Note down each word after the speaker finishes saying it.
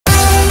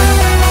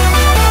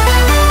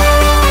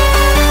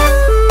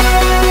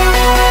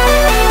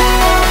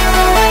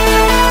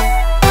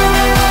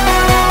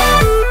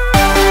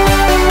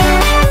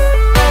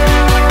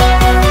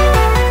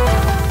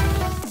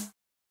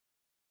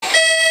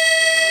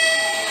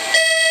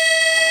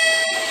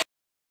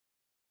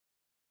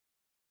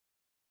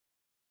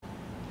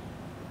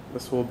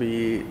This will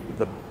be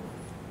the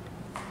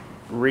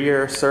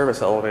rear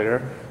service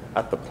elevator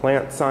at the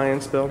Plant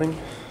Science Building,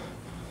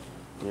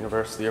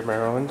 University of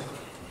Maryland.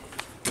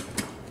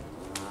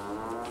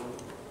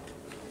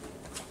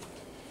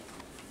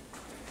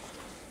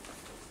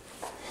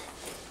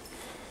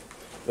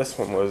 This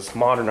one was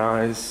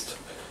modernized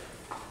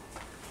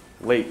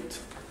late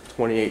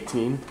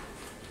 2018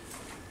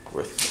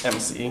 with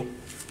MCE.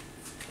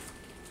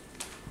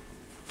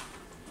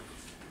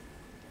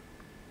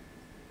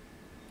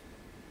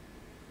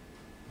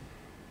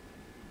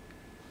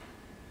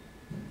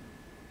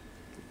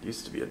 It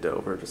used to be a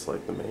Dover, just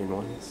like the main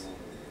ones.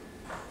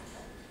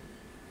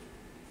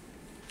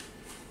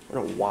 What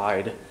a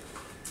wide,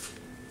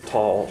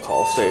 tall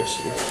call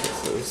station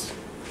this is.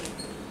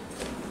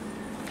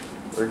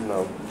 There's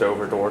no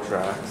Dover door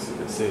tracks, you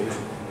can see.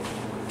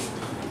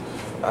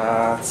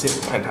 Let's see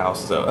if the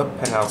penthouse is open.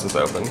 Penthouse is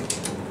open.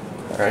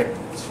 Alright.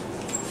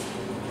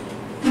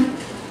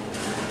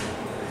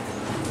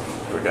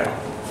 Here we go.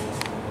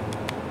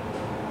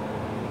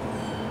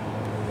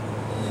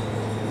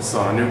 So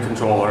a new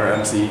controller,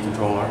 MCE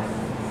controller.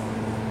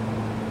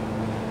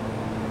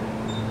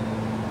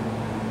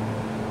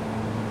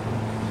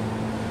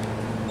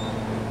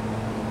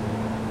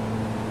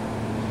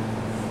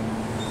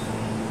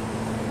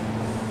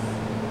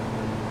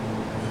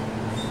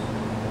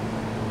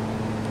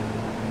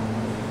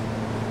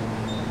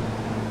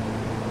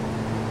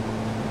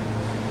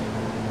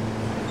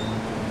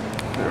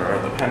 There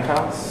are the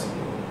penthouse.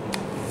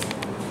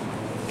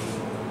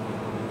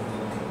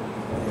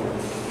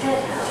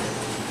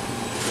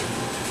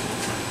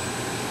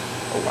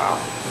 Oh wow.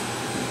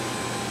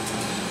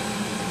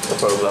 Flip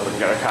those up and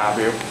get a cab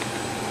view.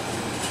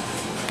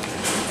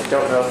 I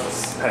don't know if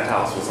this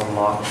penthouse was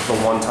unlocked the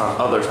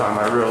other time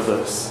I reeled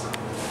this.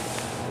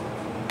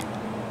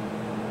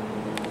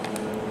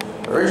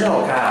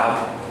 Original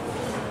cab.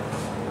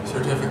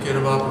 Certificate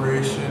of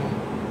operation.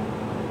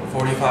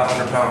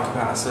 4,500 pound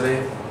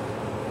capacity.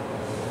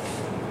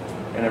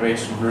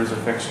 Innovation bruiser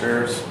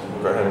fixtures.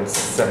 We'll go ahead and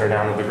set her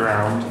down to the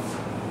ground.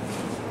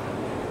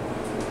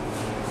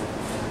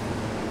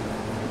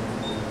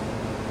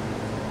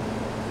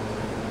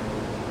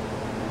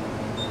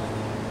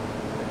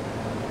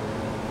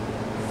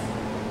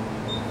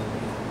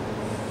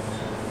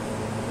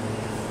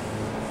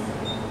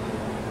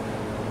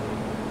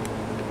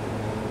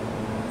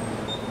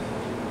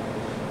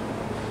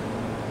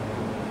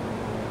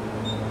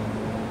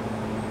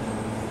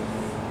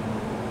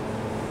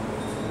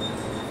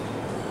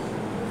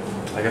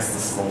 I guess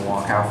this is the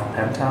walkout for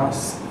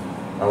penthouse.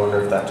 I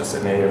wonder if that just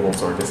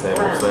enables or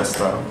disables this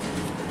though.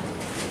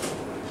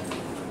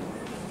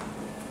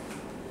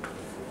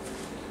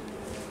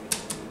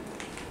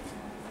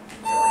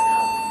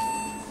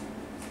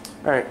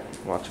 Alright,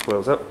 watch it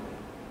close up.